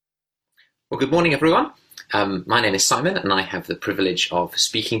Well, good morning, everyone. My name is Simon, and I have the privilege of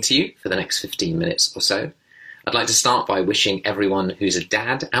speaking to you for the next 15 minutes or so. I'd like to start by wishing everyone who's a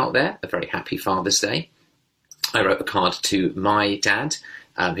dad out there a very happy Father's Day. I wrote a card to my dad,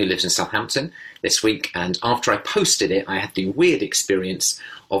 who lives in Southampton, this week, and after I posted it, I had the weird experience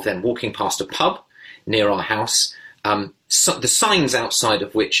of then walking past a pub near our house, the signs outside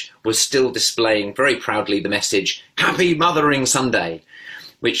of which was still displaying very proudly the message, "Happy Mothering Sunday,"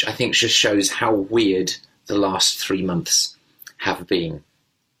 which I think just shows how weird the last 3 months have been.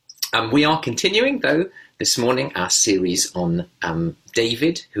 We are continuing, though, this morning our series on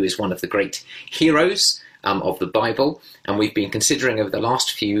David, who is one of the great heroes of the Bible, and we've been considering over the last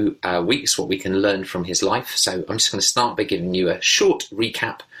few weeks what we can learn from his life. So I'm just going to start by giving you a short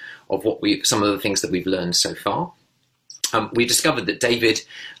recap of some of the things that we've learned so far. We discovered that David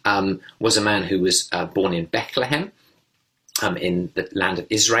was a man who was born in Bethlehem, in the land of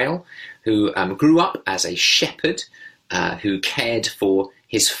Israel, who grew up as a shepherd who cared for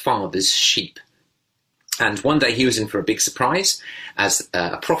his father's sheep. And one day he was in for a big surprise as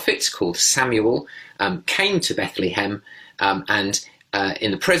a prophet called Samuel came to Bethlehem and in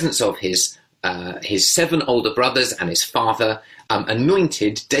the presence of his 7 older brothers and his father,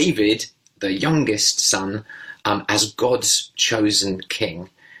 anointed David, the youngest son, as God's chosen king.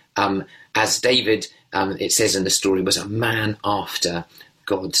 As David, it says in the story, was a man after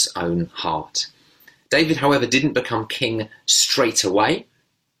God's own heart. David, however, didn't become king straight away,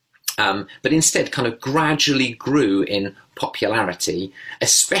 but instead kind of gradually grew in popularity,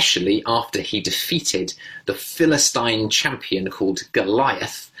 especially after he defeated the Philistine champion called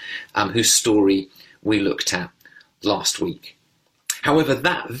Goliath, whose story we looked at last week. However,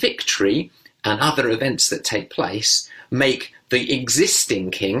 that victory and other events that take place make the existing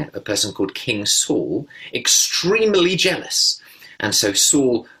king, a person called King Saul, extremely jealous. And so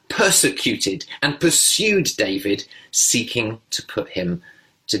Saul persecuted and pursued David, seeking to put him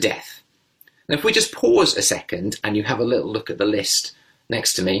to death. Now, if we just pause a second and you have a little look at the list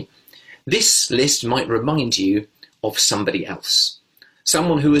next to me, this list might remind you of somebody else.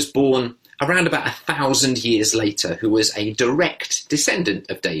 Someone who was born around about 1,000 years later, who was a direct descendant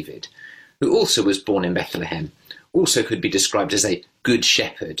of David, who also was born in Bethlehem, also could be described as a good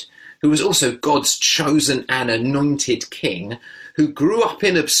shepherd, who was also God's chosen and anointed king, who grew up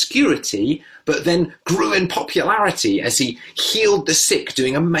in obscurity, but then grew in popularity as he healed the sick,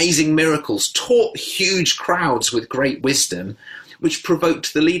 doing amazing miracles, taught huge crowds with great wisdom, which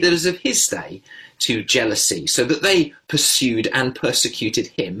provoked the leaders of his day to jealousy, so that they pursued and persecuted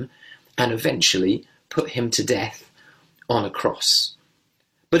him and eventually put him to death on a cross.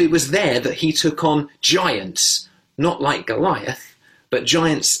 But it was there that he took on giants, not like Goliath, but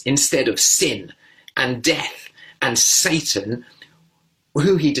giants instead of sin and death and Satan,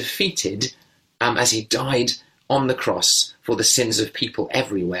 who he defeated as he died on the cross for the sins of people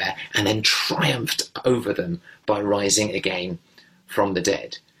everywhere, and then triumphed over them by rising again from the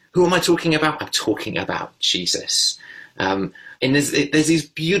dead. Who am I talking about? I'm talking about Jesus. And there's these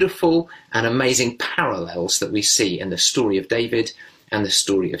beautiful and amazing parallels that we see in the story of David and the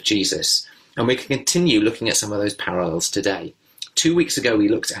story of Jesus. And we can continue looking at some of those parallels today. 2 weeks ago, we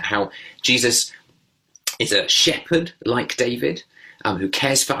looked at how Jesus is a shepherd like David, who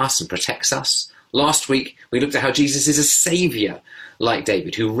cares for us and protects us. Last week, we looked at how Jesus is a saviour like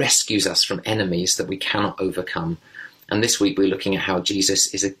David, who rescues us from enemies that we cannot overcome. And this week, we're looking at how Jesus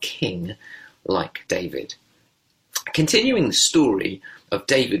is a king like David. Continuing the story of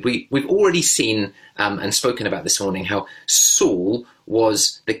David, we've already seen and spoken about this morning how Saul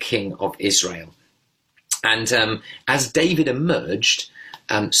was the king of Israel. And as David emerged,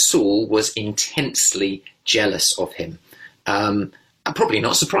 Saul was intensely jealous of him. Probably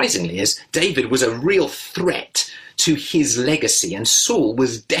not surprisingly, as David was a real threat to his legacy, and Saul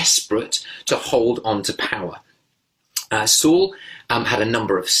was desperate to hold on to power. Saul had a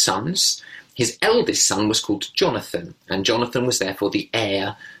number of sons. His eldest son was called Jonathan, and Jonathan was therefore the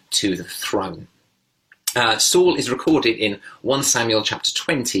heir to the throne. Saul is recorded in 1 Samuel chapter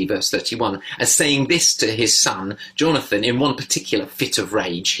 20, verse 31, as saying this to his son, Jonathan, in one particular fit of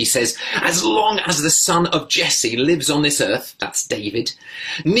rage. He says, "As long as the son of Jesse lives on this earth," that's David,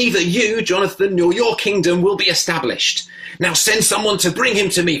 "neither you, Jonathan, nor your kingdom will be established. Now send someone to bring him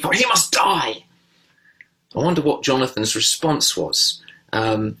to me, for he must die." I wonder what Jonathan's response was.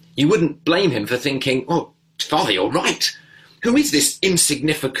 You wouldn't blame him for thinking, "Oh, Father, you're right. Who is this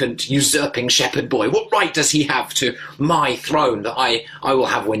insignificant, usurping shepherd boy? What right does he have to my throne that I will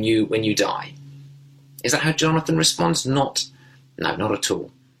have when you die?" Is that how Jonathan responds? No, not at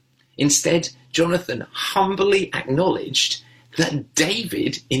all. Instead, Jonathan humbly acknowledged that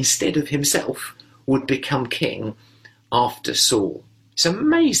David, instead of himself, would become king after Saul. It's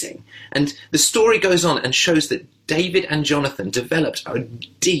amazing. And the story goes on and shows that David and Jonathan developed a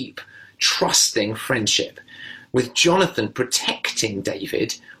deep, trusting friendship, with Jonathan protecting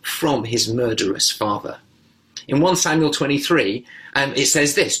David from his murderous father. In 1 Samuel 23, it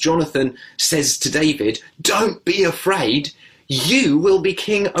says this: Jonathan says to David, "Don't be afraid, you will be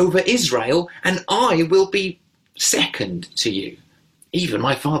king over Israel, and I will be second to you." Even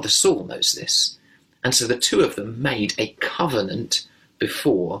my father Saul knows this. And so the two of them made a covenant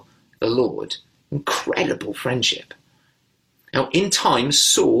before the Lord. Incredible friendship. Now, in time,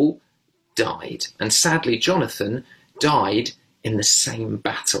 Saul died, and sadly, Jonathan died in the same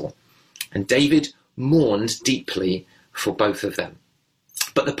battle. And David mourned deeply for both of them.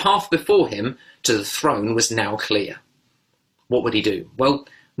 But the path before him to the throne was now clear. What would he do? Well,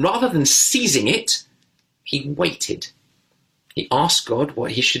 rather than seizing it, he waited. He asked God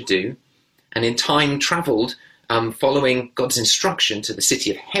what he should do, and in time travelled, following God's instruction, to the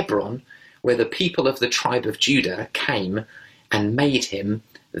city of Hebron, where the people of the tribe of Judah came and made him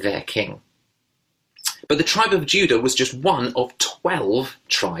their king. But the tribe of Judah was just one of 12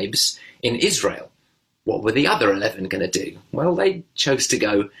 tribes in Israel. What were the other 11 going to do? Well, they chose to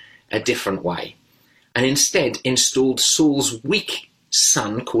go a different way, and instead installed Saul's weak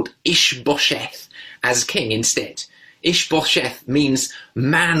son called Ishbosheth as king instead. Ishbosheth means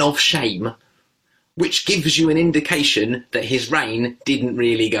man of shame, which gives you an indication that his reign didn't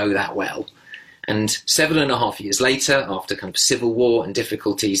really go that well. And 7.5 years later, after kind of civil war and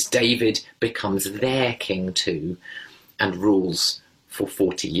difficulties, David becomes their king too and rules for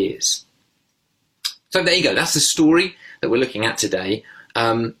 40 years. So there you go. That's the story that we're looking at today.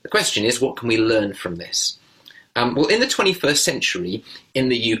 The question is, what can we learn from this? Well, in the 21st century, in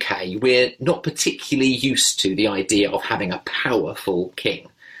the UK, we're not particularly used to the idea of having a powerful king.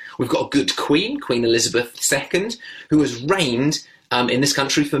 We've got a good queen, Queen Elizabeth II, who has reigned in this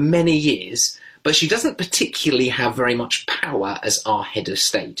country for many years, but she doesn't particularly have very much power as our head of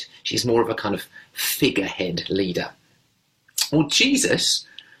state. She's more of a kind of figurehead leader. Well, Jesus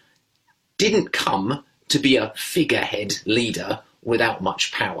didn't come to be a figurehead leader without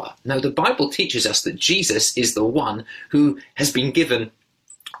much power. No, the Bible teaches us that Jesus is the one who has been given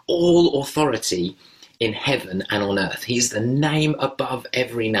all authority in heaven and on earth. He's the name above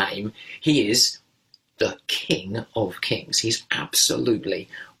every name. He is the King of Kings. He's absolutely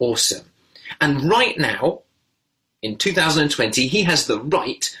awesome. And right now, in 2020, he has the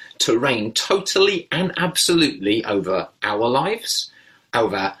right to reign totally and absolutely over our lives,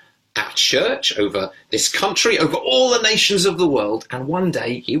 over our church, over this country, over all the nations of the world, and one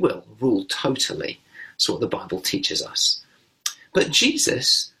day he will rule totally. That's what the Bible teaches us. But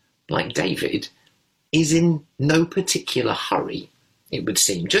Jesus, like David, is in no particular hurry, it would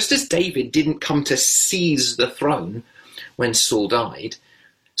seem. Just as David didn't come to seize the throne when Saul died,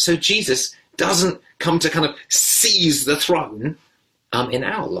 so Jesus doesn't come to kind of seize the throne in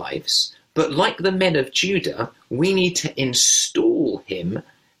our lives. But like the men of Judah, we need to install him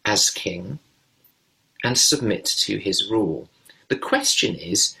as king and submit to his rule. The question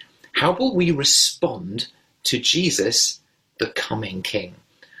is, how will we respond to Jesus, the coming king?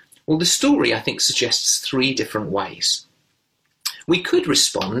 Well, the story, I think, suggests 3 different ways. We could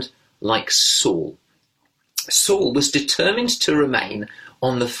respond like Saul. Saul was determined to remain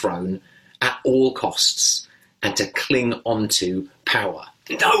on the throne at all costs and to cling onto power.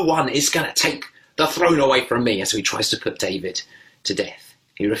 No one is going to take the throne away from me, as he tries to put David to death.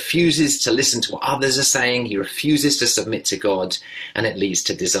 He refuses to listen to what others are saying. He refuses to submit to God, and it leads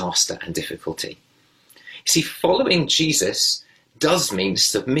to disaster and difficulty. You see, following Jesus does mean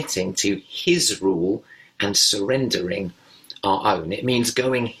submitting to his rule and surrendering our own. It means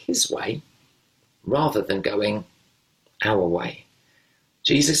going his way rather than going our way.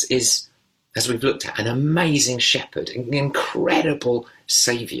 Jesus is, as we've looked at, an amazing shepherd, an incredible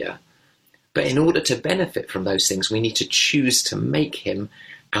saviour. But in order to benefit from those things, we need to choose to make him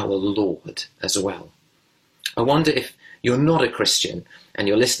our Lord as well. I wonder if you're not a Christian and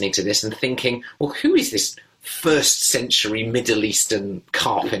you're listening to this and thinking, well, who is this 1st century Middle Eastern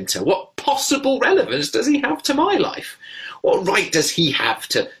carpenter? What possible relevance does he have to my life? What right does he have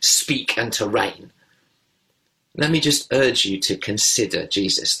to speak and to reign? Let me just urge you to consider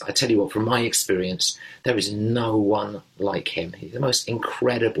Jesus. I tell you what, from my experience, there is no one like him. He's the most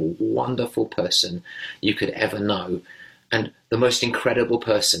incredible, wonderful person you could ever know, and the most incredible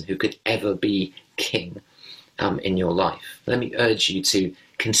person who could ever be king in your life. Let me urge you to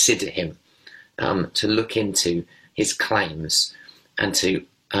consider him, to look into his claims, and to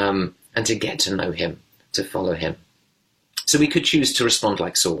get to know him, to follow him. So we could choose to respond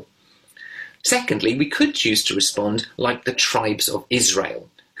like Saul. Secondly, we could choose to respond like the tribes of Israel,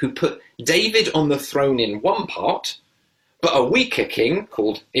 who put David on the throne in one part, but a weaker king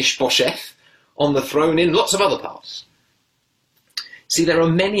called Ishbosheth on the throne in lots of other parts. See, there are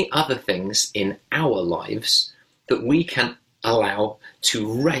many other things in our lives that we can allow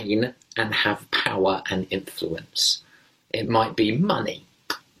to reign and have power and influence. It might be money,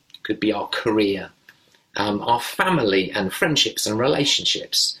 could be our career, our family and friendships and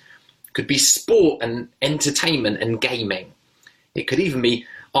relationships, could be sport and entertainment and gaming. It could even be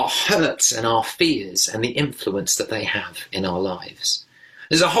our hurts and our fears and the influence that they have in our lives.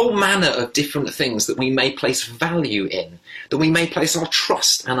 There's a whole manner of different things that we may place value in, that we may place our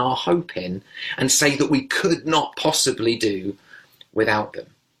trust and our hope in, and say that we could not possibly do without them.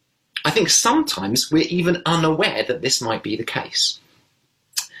 I think sometimes we're even unaware that this might be the case.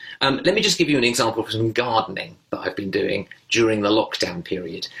 Let me just give you an example of some gardening that I've been doing during the lockdown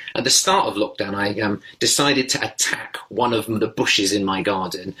period. At the start of lockdown, I decided to attack one of the bushes in my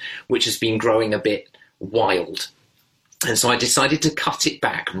garden, which has been growing a bit wild. And so I decided to cut it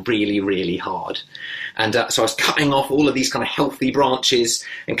back really, really hard. And so I was cutting off all of these kind of healthy branches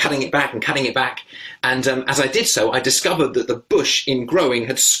and cutting it back and cutting it back. And as I did so, I discovered that the bush in growing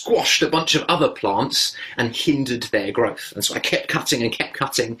had squashed a bunch of other plants and hindered their growth. And so I kept cutting and kept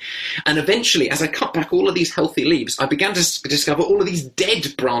cutting. And eventually, as I cut back all of these healthy leaves, I began to discover all of these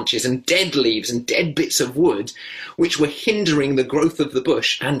dead branches and dead leaves and dead bits of wood, which were hindering the growth of the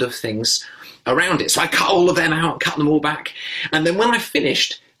bush and of things around it. So I cut all of them out, cut them all back. And then when I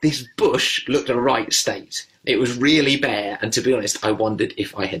finished, this bush looked a right state. It was really bare, and to be honest, I wondered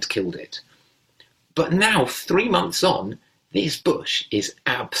if I had killed it. But now, 3 months on, this bush is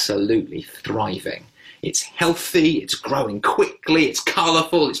absolutely thriving. It's healthy, it's growing quickly, it's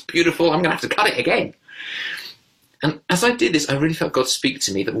colourful, it's beautiful. I'm going to have to cut it again. And as I did this, I really felt God speak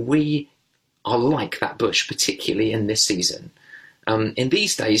to me that we are like that bush, particularly in this season. In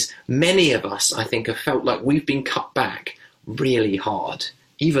these days, many of us, I think, have felt like we've been cut back really hard.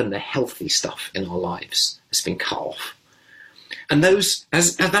 Even the healthy stuff in our lives has been cut off. And as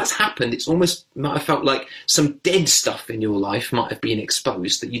that's happened, it's almost might have felt like some dead stuff in your life might have been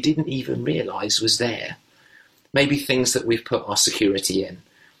exposed that you didn't even realise was there. Maybe things that we've put our security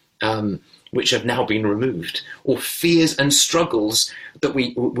in, which have now been removed, or fears and struggles that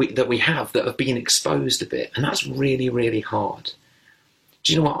we have that have been exposed a bit. And that's really, really hard.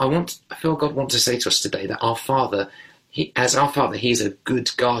 Do you know what? I feel God wants to say to us today that our Father, as our Father, He's a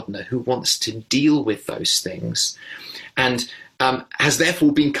good gardener who wants to deal with those things, and has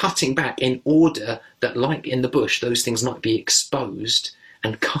therefore been cutting back in order that, like in the bush, those things might be exposed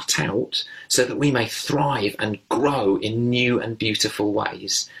and cut out so that we may thrive and grow in new and beautiful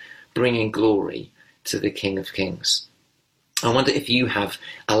ways, bringing glory to the King of Kings. I wonder if you have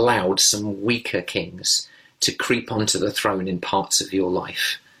allowed some weaker kings to creep onto the throne in parts of your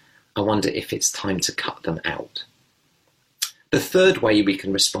life. I wonder if it's time to cut them out. The third way we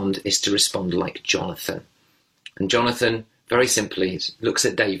can respond is to respond like Jonathan. And Jonathan, very simply, looks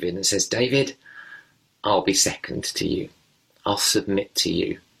at David and says, David, I'll be second to you. I'll submit to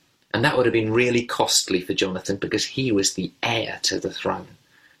you. And that would have been really costly for Jonathan because he was the heir to the throne.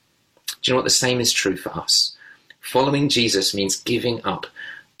 Do you know what? The same is true for us. Following Jesus means giving up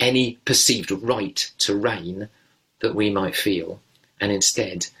any perceived right to reign that we might feel, and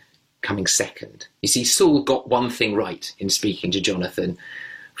instead coming second. You see, Saul got one thing right in speaking to Jonathan.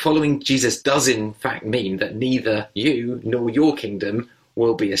 Following Jesus does in fact mean that neither you nor your kingdom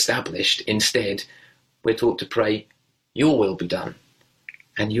will be established. Instead, we're taught to pray, your will be done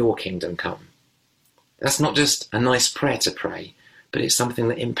and your kingdom come. That's not just a nice prayer to pray, but it's something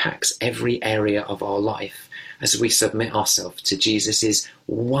that impacts every area of our life as we submit ourselves to Jesus'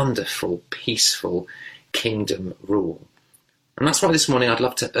 wonderful, peaceful kingdom rule. And that's why this morning I'd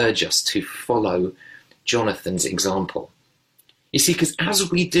love to urge us to follow Jonathan's example. You see, because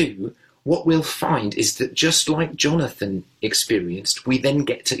as we do, what we'll find is that just like Jonathan experienced, we then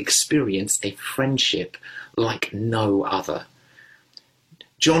get to experience a friendship like no other.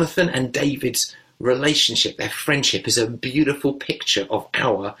 Jonathan and David's relationship, their friendship, is a beautiful picture of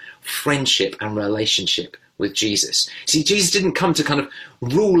our friendship and relationship with Jesus. See, Jesus didn't come to kind of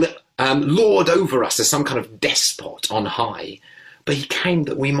rule, lord over us as some kind of despot on high, but he came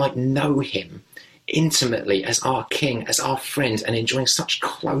that we might know him intimately as our king, as our friend, and enjoying such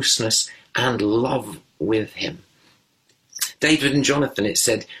closeness and love with him. David and Jonathan, it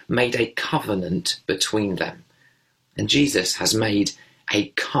said, made a covenant between them. And Jesus has made a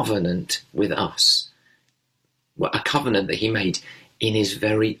covenant with us. Well, a covenant that he made in his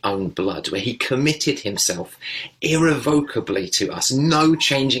very own blood, where he committed himself irrevocably to us, no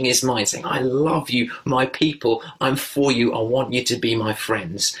changing his mind, saying, I love you, my people, I'm for you, I want you to be my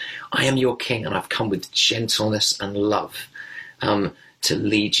friends. I am your king, and I've come with gentleness and love to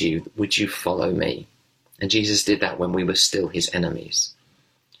lead you. Would you follow me? And Jesus did that when we were still his enemies.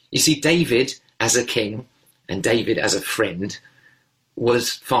 You see, David as a king and David as a friend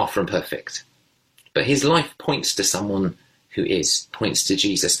was far from perfect. But his life points to someone who is, points to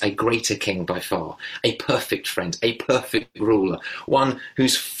Jesus, a greater king by far, a perfect friend, a perfect ruler, one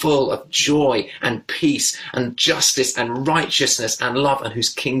who's full of joy and peace and justice and righteousness and love, and whose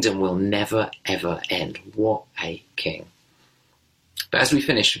kingdom will never, ever end. What a king. But as we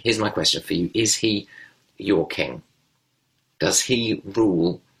finish, here's my question for you. Is he your king? Does he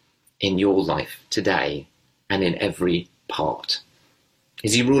rule in your life today and in every part?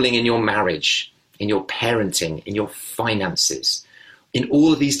 Is he ruling in your marriage, in your parenting, in your finances, in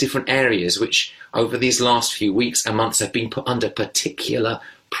all of these different areas which over these last few weeks and months have been put under particular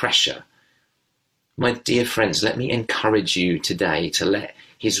pressure? My dear friends, let me encourage you today to let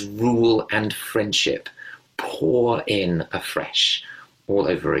his rule and friendship pour in afresh all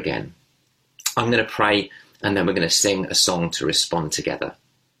over again. I'm going to pray, and then we're going to sing a song to respond together.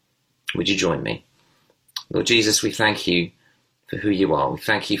 Would you join me? Lord Jesus, we thank you for who you are. We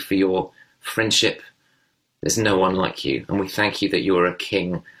thank you for your friendship. There's no one like you. And we thank you that you're a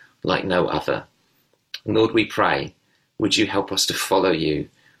king like no other. And Lord, we pray, would you help us to follow you?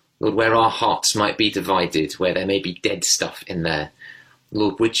 Lord, where our hearts might be divided, where there may be dead stuff in there,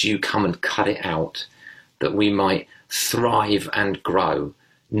 Lord, would you come and cut it out, that we might thrive and grow,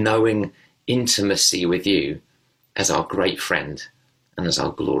 knowing intimacy with you as our great friend and as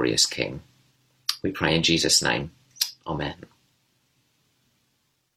our glorious King. We pray in Jesus' name. Amen.